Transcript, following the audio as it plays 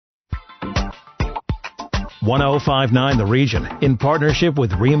1059 The Region, in partnership with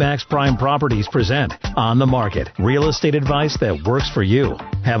REMAX Prime Properties, present On the Market, real estate advice that works for you.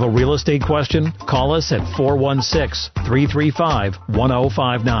 Have a real estate question? Call us at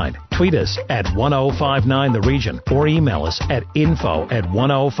 416-335-1059. Tweet us at 1059 The Region or email us at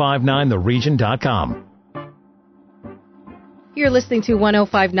info@1059theregion.com. You're listening to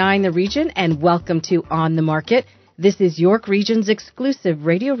 1059 The Region, and welcome to On the Market. This is York Region's exclusive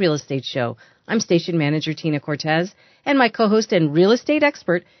radio real estate show. I'm station manager Tina Cortez, and my co-host and real estate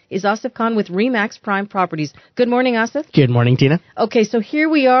expert is Asif Khan with REMAX Prime Properties. Good morning, Asif. Good morning, Tina. Okay, so here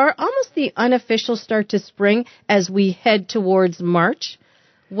we are, almost the unofficial start to spring as we head towards March.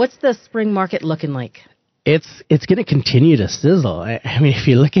 What's the spring market looking like? It's going to continue to sizzle. I mean, if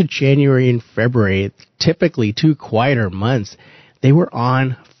you look at January and February, typically two quieter months, they were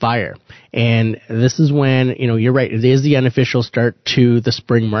on fire. And this is when, you're right, it is the unofficial start to the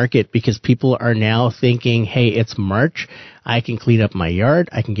spring market because people are now thinking, hey, it's March. I can clean up my yard.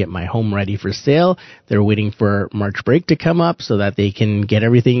 I can get my home ready for sale. They're waiting for March break to come up so that they can get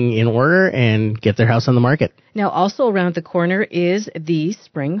everything in order and get their house on the market. Now, also around the corner is the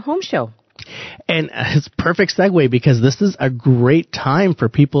Spring Home Show. And it's a perfect segue because this is a great time for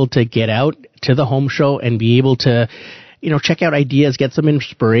people to get out to the home show and be able to check out ideas, get some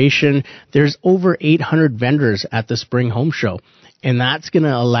inspiration. There's over 800 vendors at the Spring Home Show. And that's going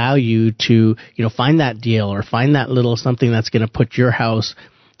to allow you to, find that deal or find that little something that's going to put your house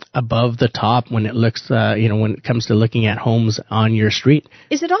above the top when it looks, when it comes to looking at homes on your street.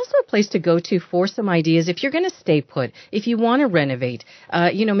 Is it also a place to go to for some ideas if you're going to stay put, if you want to renovate,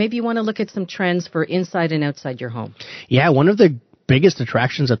 maybe you want to look at some trends for inside and outside your home? Yeah, one of the biggest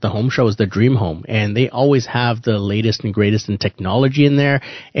attractions at the home show is the Dream Home, and they always have the latest and greatest in technology in there.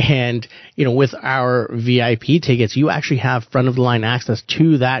 And with our VIP tickets, you actually have front of the line access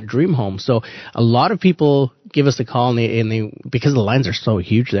to that Dream Home. So a lot of people give us a call, and they because the lines are so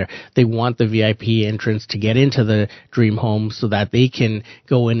huge there, they want the VIP entrance to get into the Dream Home so that they can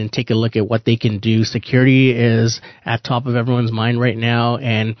go in and take a look at what they can do. Security is at top of everyone's mind right now,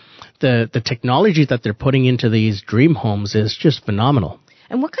 and the technology that they're putting into these Dream Homes is just phenomenal.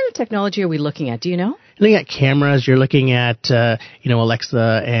 And what kind of technology are we looking at? Do you know? You're looking at cameras. You're looking at,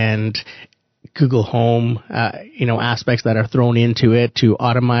 Alexa and Google Home, aspects that are thrown into it to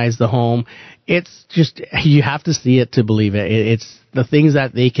automize the home. It's just, you have to see it to believe it. It's the things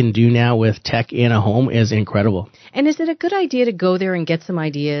that they can do now with tech in a home is incredible. And is it a good idea to go there and get some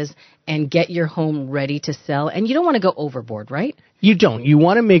ideas and get your home ready to sell? And you don't want to go overboard, right? You don't. You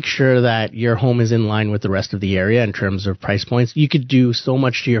want to make sure that your home is in line with the rest of the area in terms of price points. You could do so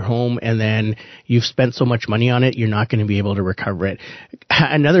much to your home and then you've spent so much money on it, you're not going to be able to recover it.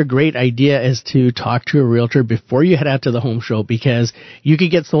 Another great idea is to talk to a realtor before you head out to the home show because you could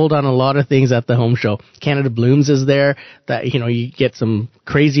get sold on a lot of things at the home show. Canada Blooms is there that, you get some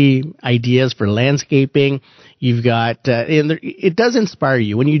crazy ideas for landscaping. You've got, and it does inspire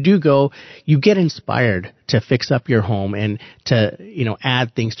you. When you do go, you get inspired to fix up your home and to,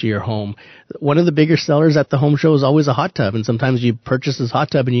 add things to your home. One of the bigger sellers at the home show is always a hot tub. And sometimes you purchase this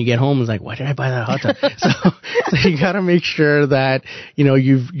hot tub and you get home and it's like, why did I buy that hot tub? so you got to make sure that,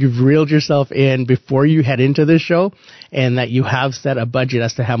 you've reeled yourself in before you head into this show and that you have set a budget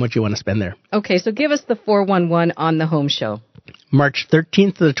as to how much you want to spend there. Okay. So give us the 411 on the home show. March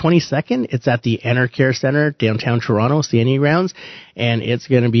 13th to the 22nd, it's at the Enercare Center, downtown Toronto, CNE grounds, and it's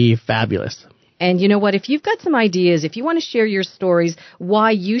going to be fabulous. And you know what? If you've got some ideas, if you want to share your stories,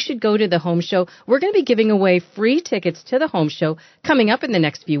 why you should go to the home show, we're going to be giving away free tickets to the home show coming up in the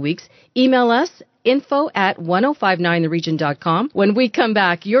next few weeks. Email us, info@1059theregion.com. When we come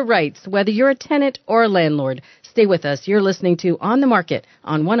back, your rights, whether you're a tenant or a landlord. Stay with us. You're listening to On the Market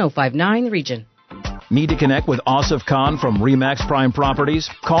on 1059 The Region. Need to connect with Asif Khan from REMAX Prime Properties?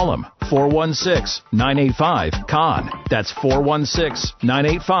 Call him, 416-985-KHAN. That's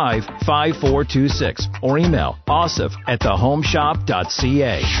 416-985-5426. Or email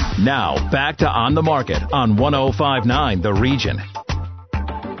asif@thehomeshop.ca. Now, back to On the Market on 1059 The Region.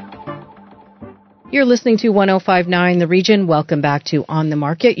 You're listening to 1059 The Region. Welcome back to On the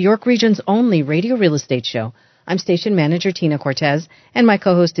Market, York Region's only radio real estate show. I'm station manager Tina Cortez, and my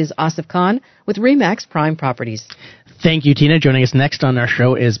co-host is Asif Khan with REMAX Prime Properties. Thank you, Tina. Joining us next on our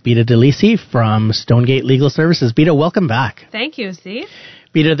show is Beta DeLisi from Stonegate Legal Services. Beta, welcome back. Thank you, Steve.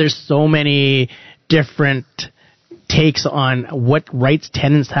 Beta, there's so many different takes on what rights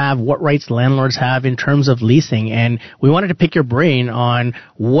tenants have, what rights landlords have in terms of leasing. And we wanted to pick your brain on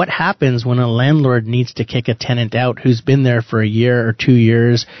what happens when a landlord needs to kick a tenant out who's been there for a year or 2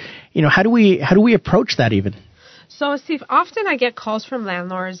 years. How do we approach that even? So, Steve, often I get calls from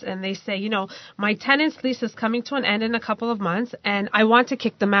landlords and they say, my tenant's lease is coming to an end in a couple of months and I want to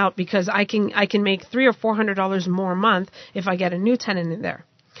kick them out because I can make $300 or $400 more a month if I get a new tenant in there.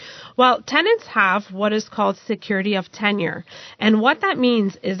 Well, tenants have what is called security of tenure. And what that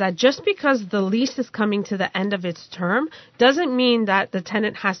means is that just because the lease is coming to the end of its term doesn't mean that the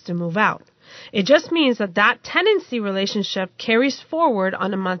tenant has to move out. It just means that that tenancy relationship carries forward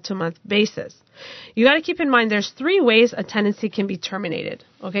on a month-to-month basis. You got to keep in mind there's 3 ways a tenancy can be terminated.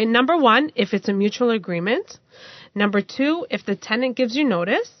 Okay, number 1, if it's a mutual agreement. Number 2, if the tenant gives you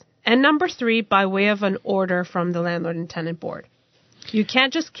notice. And number 3, by way of an order from the landlord and tenant board. You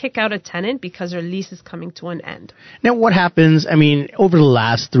can't just kick out a tenant because their lease is coming to an end. Now, what happens, over the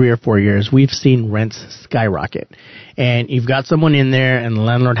last 3 or 4 years, we've seen rents skyrocket. And you've got someone in there and the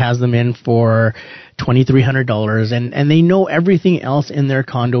landlord has them in for $2,300 and they know everything else in their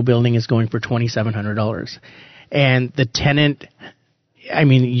condo building is going for $2,700. And the tenant,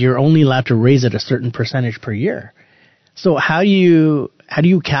 you're only allowed to raise it a certain percentage per year. So how do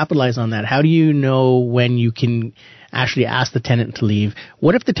you capitalize on that? How do you know when you can actually ask the tenant to leave?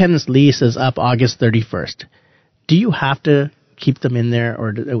 What if the tenant's lease is up August 31st? Do you have to keep them in there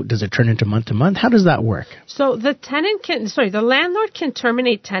or does it turn into month to month? How does that work? So the landlord can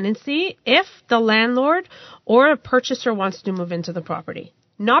terminate tenancy if the landlord or a purchaser wants to move into the property.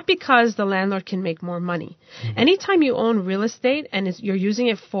 Not because the landlord can make more money. Mm-hmm. Anytime you own real estate and you're using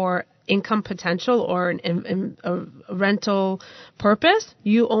it for income potential or a rental purpose,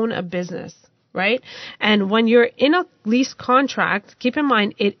 you own a business, right? And when you're in a lease contract, keep in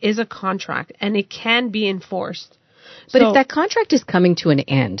mind it is a contract and it can be enforced. But if that contract is coming to an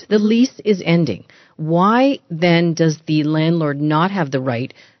end, the lease is ending, why then does the landlord not have the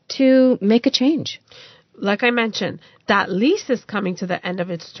right to make a change? Like I mentioned, that lease is coming to the end of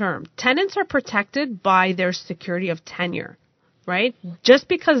its term. Tenants are protected by their security of tenure, right? Just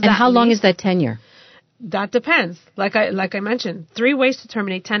because And how long is that tenure? That depends. Like I mentioned, 3 ways to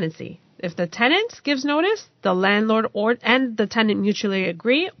terminate tenancy. If the tenant gives notice, the landlord and the tenant mutually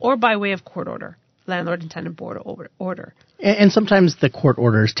agree, or by way of court order, landlord and tenant board order. And sometimes the court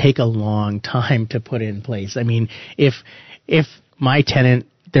orders take a long time to put in place. If my tenant,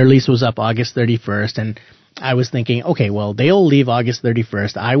 their lease was up August 31st, and I was thinking, okay, well, they'll leave August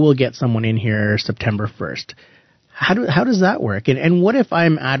 31st. I will get someone in here September 1st. How does that work? And what if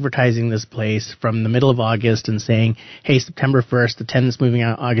I'm advertising this place from the middle of August and saying, hey, September 1st, the tenant's moving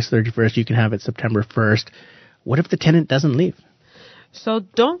out August 31st, you can have it September 1st. What if the tenant doesn't leave? So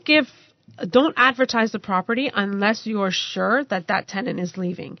don't advertise the property unless you are sure that tenant is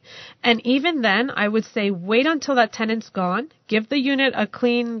leaving. And even then, I would say wait until that tenant's gone, give the unit a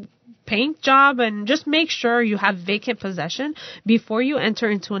clean paint job, and just make sure you have vacant possession before you enter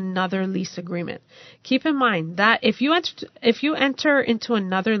into another lease agreement. Keep in mind that if you enter into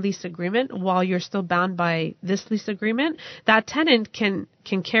another lease agreement while you're still bound by this lease agreement, that tenant can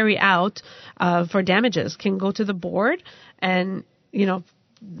carry out for damages, can go to the board and,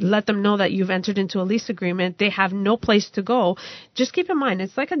 let them know that you've entered into a lease agreement. They have no place to go. Just keep in mind,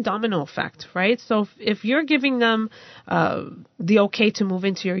 it's like a domino effect, right? So if you're giving them the okay to move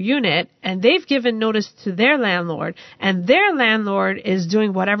into your unit and they've given notice to their landlord and their landlord is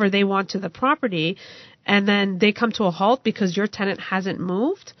doing whatever they want to the property and then they come to a halt because your tenant hasn't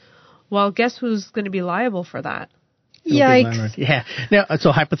moved, well, guess who's going to be liable for that? Yikes. Yeah. Now,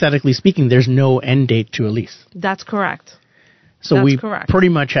 so hypothetically speaking, there's no end date to a lease. That's correct. So That's we correct. pretty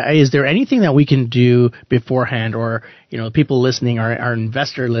much, is there anything that we can do beforehand or, people listening, our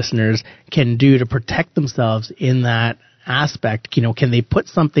investor listeners can do to protect themselves in that aspect? Can they put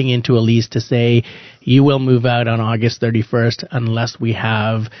something into a lease to say, you will move out on August 31st unless we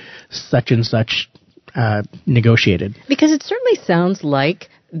have such and such negotiated? Because it certainly sounds like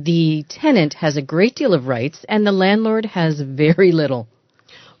the tenant has a great deal of rights and the landlord has very little.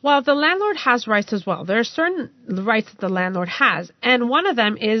 Well, the landlord has rights as well. There are certain rights that the landlord has, and one of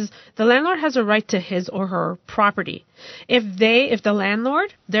them is the landlord has a right to his or her property. If the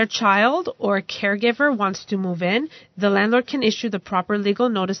landlord, their child, or a caregiver wants to move in, the landlord can issue the proper legal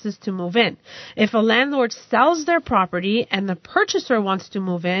notices to move in. If a landlord sells their property and the purchaser wants to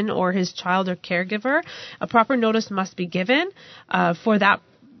move in, or his child or caregiver, a proper notice must be given for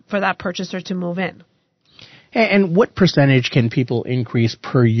that purchaser to move in. And what percentage can people increase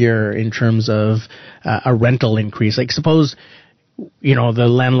per year in terms of a rental increase? Like suppose, the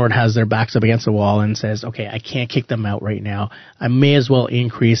landlord has their backs up against the wall and says, okay, I can't kick them out right now. I may as well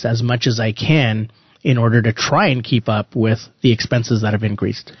increase as much as I can in order to try and keep up with the expenses that have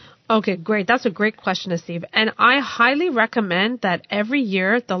increased. Okay, great. That's a great question, Steve. And I highly recommend that every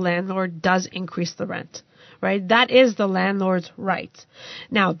year the landlord does increase the rent. right? That is the landlord's right.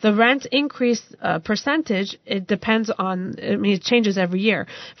 Now, the rent increase percentage, it depends on, it changes every year.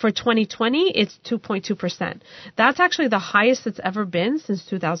 For 2020, it's 2.2%. That's actually the highest it's ever been since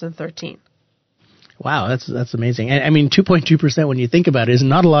 2013. Wow, that's amazing. And I mean, 2.2% when you think about it is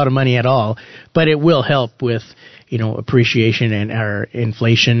not a lot of money at all, but it will help with, appreciation and our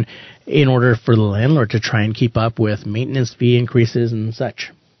inflation in order for the landlord to try and keep up with maintenance fee increases and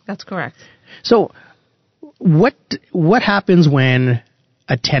such. That's correct. So what happens when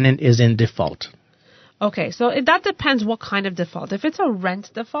a tenant is in default? Okay, so that depends what kind of default. If it's a rent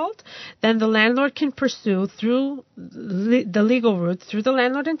default, then the landlord can pursue through the legal route, through the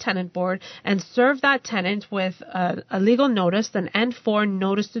landlord and tenant board, and serve that tenant with a legal notice, an N4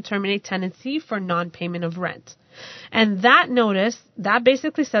 notice to terminate tenancy for non-payment of rent. And that notice, that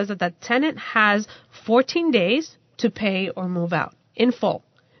basically says that the tenant has 14 days to pay or move out in full,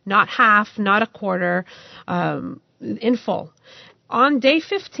 not half, not a quarter, in full. On day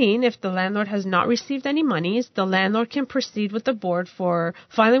 15, if the landlord has not received any monies, the landlord can proceed with the board for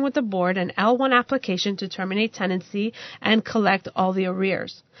filing with the board an L1 application to terminate tenancy and collect all the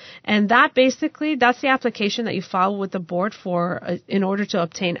arrears. And that's the application that you file with the board for in order to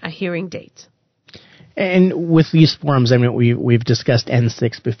obtain a hearing date. And with these forms, I mean, we've discussed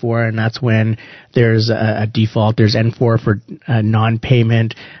N6 before, and that's when there's a default. There's N4 for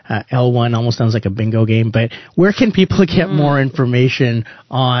non-payment. L1 almost sounds like a bingo game. But where can people get more information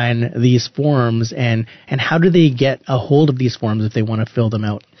on these forms, and how do they get a hold of these forms if they want to fill them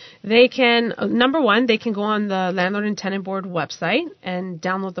out? They can, number one, they can go on the Landlord and Tenant Board website and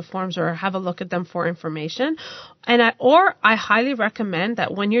download the forms or have a look at them for information. And I highly recommend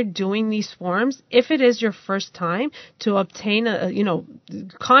that when you're doing these forms, if it is your first time, to obtain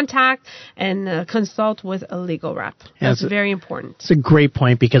contact and consult with a legal rep. That's very important. It's a great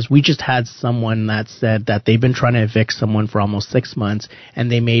point, because we just had someone that said that they've been trying to evict someone for almost 6 months,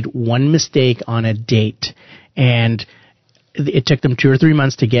 and they made one mistake on a date, and it took them 2 or 3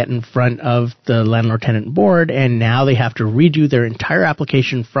 months to get in front of the landlord-tenant board, and now they have to redo their entire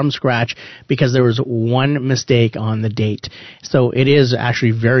application from scratch because there was one mistake on the date. So it is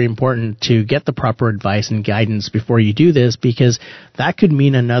actually very important to get the proper advice and guidance before you do this, because that could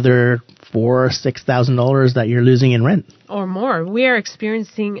mean another $4,000 or $6,000 that you're losing in rent. Or more. We are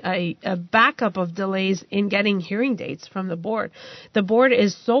experiencing a backup of delays in getting hearing dates from the board. The board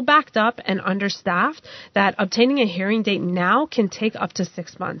is so backed up and understaffed that obtaining a hearing date now can take up to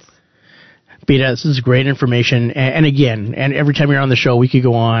 6 months. Beta, this is great information. And again, and every time you're on the show, we could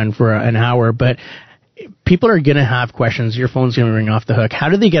go on for an hour, but people are going to have questions. Your phone's going to ring off the hook. How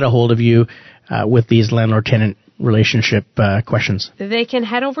do they get a hold of you with these landlord-tenant relationship questions? They can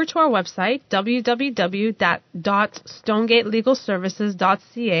head over to our website,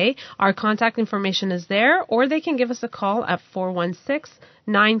 www.stonegatelegalservices.ca. Our contact information is there, or they can give us a call at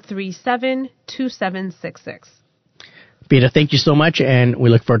 416-937-2766. Beta, thank you so much, and we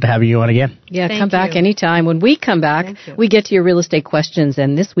look forward to having you on again. Yeah, come back anytime. When we come back, we get to your real estate questions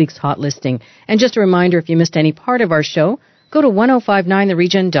and this week's hot listing. And just a reminder, if you missed any part of our show, go to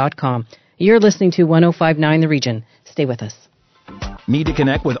 1059theregion.com. You're listening to 1059 The Region. Stay with us. Need to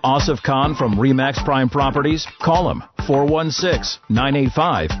connect with Asif Khan from REMAX Prime Properties? Call him,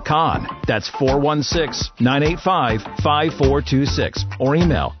 416-985-KHAN. That's 416-985-5426. Or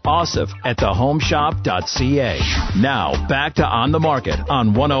email asif@thehomeshop.ca. Now, back to On the Market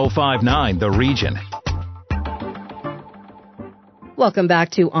on 1059 The Region. Welcome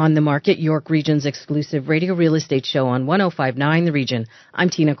back to On the Market, York Region's exclusive radio real estate show on 1059 The Region.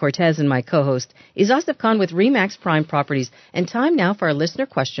 I'm Tina Cortez, and my co-host is Asif Khan with REMAX Prime Properties. And time now for our listener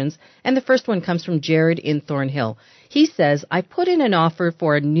questions. And the first one comes from Jared in Thornhill. He says, I put in an offer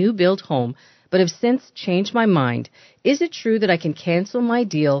for a new build home, but have since changed my mind. Is it true that I can cancel my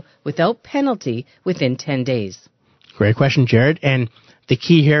deal without penalty within 10 days? Great question, Jared. And the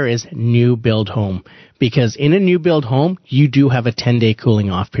key here is new build home, because in a new build home, you do have a 10-day cooling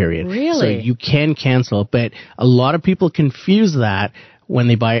off period. Really? So you can cancel, but a lot of people confuse that when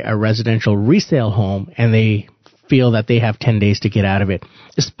they buy a residential resale home and they feel that they have 10 days to get out of it.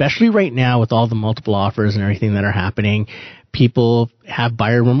 Especially right now with all the multiple offers and everything that are happening, people have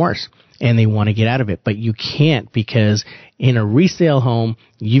buyer remorse and they want to get out of it. But you can't, because in a resale home,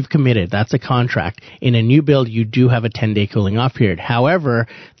 you've committed. That's a contract. In a new build, you do have a 10-day cooling off period. However,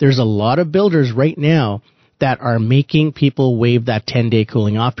 there's a lot of builders right now that are making people waive that 10-day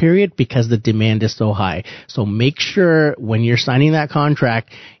cooling off period because the demand is so high. So make sure when you're signing that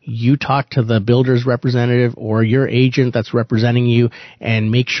contract, you talk to the builder's representative or your agent that's representing you, and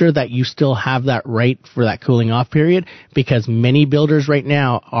make sure that you still have that right for that cooling off period, because many builders right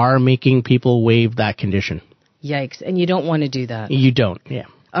now are making people waive that condition. Yikes. And you don't want to do that. You don't, yeah.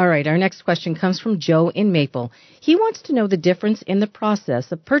 All right, our next question comes from Joe in Maple. He wants to know the difference in the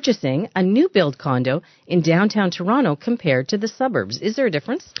process of purchasing a new build condo in downtown Toronto compared to the suburbs. Is there a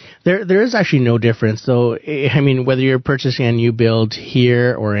difference? There is actually no difference. So, I mean, whether you're purchasing a new build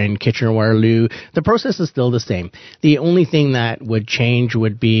here or in Kitchener-Waterloo, the process is still the same. The only thing that would change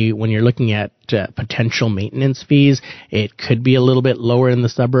would be when you're looking at potential maintenance fees. It could be a little bit lower in the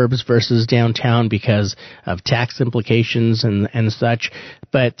suburbs versus downtown because of tax implications and such.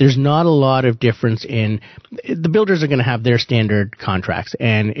 But there's not a lot of difference in the builders are going to have their standard contracts.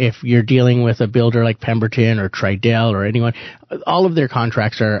 And if you're dealing with a builder like Pemberton or Tridel or anyone, all of their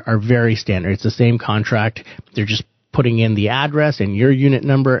contracts are very standard. It's the same contract. They're just putting in the address and your unit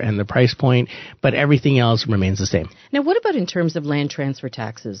number and the price point, but everything else remains the same. Now, what about in terms of land transfer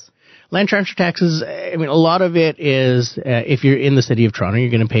taxes? Land transfer taxes, I mean, a lot of it is, if you're in the city of Toronto, you're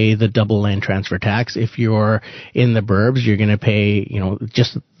going to pay the double land transfer tax. If you're in the burbs, you're going to pay,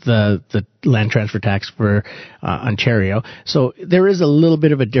 just the land transfer tax for Ontario. So there is a little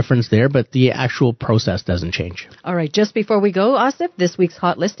bit of a difference there, but the actual process doesn't change. All right, just before we go, Asif, this week's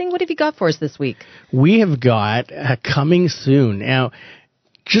hot listing, what have you got for us this week? We have got coming soon. Now,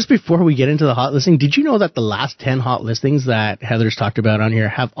 just before we get into the hot listing, did you know that the last 10 hot listings that Heather's talked about on here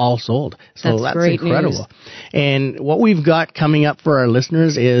have all sold? So that's great incredible. News. And what we've got coming up for our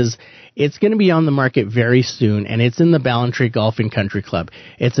listeners is it's going to be on the market very soon, and it's in the Ballantrae Golf and Country Club.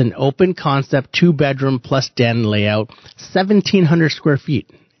 It's an open concept, 2-bedroom plus den layout, 1,700 square feet.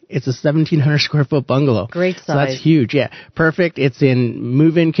 It's a 1,700 square foot bungalow. Great size. So that's huge. Yeah, perfect. It's in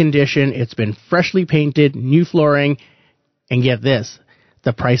move-in condition. It's been freshly painted, new flooring, and get this.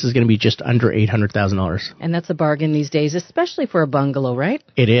 The price is going to be just under $800,000. And that's a bargain these days, especially for a bungalow, right?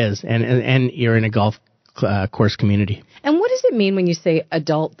 It is. And you're in a golf course community. And what does it mean when you say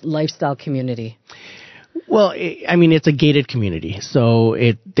adult lifestyle community? Well, I mean, it's a gated community. So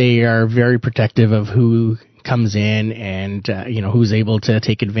they are very protective of who comes in and, who's able to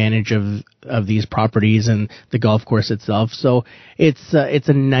take advantage of these properties and the golf course itself. So it's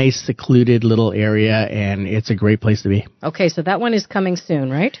a nice secluded little area and it's a great place to be. Okay. So that one is coming soon,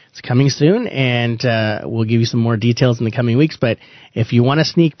 right? It's coming soon and, we'll give you some more details in the coming weeks. But if you want a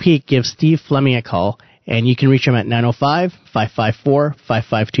sneak peek, give Steve Fleming a call and you can reach him at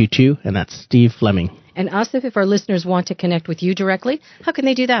 905-554-5522 and that's Steve Fleming. And Asif, if our listeners want to connect with you directly, how can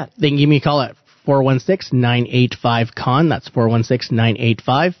they do that? They can give me a call at 416-985-CON. That's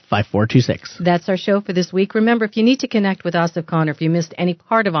 416-985-5426. That's our show for this week. Remember, if you need to connect with Asif Khan or if you missed any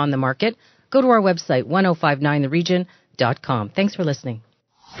part of On the Market, go to our website, 1059theregion.com. Thanks for listening.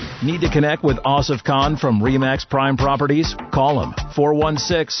 Need to connect with Asif Khan from REMAX Prime Properties? Call him,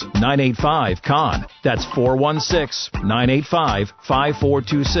 416-985-KHAN. That's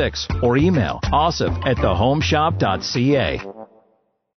 416-985-5426. Or email asif@thehomeshop.ca.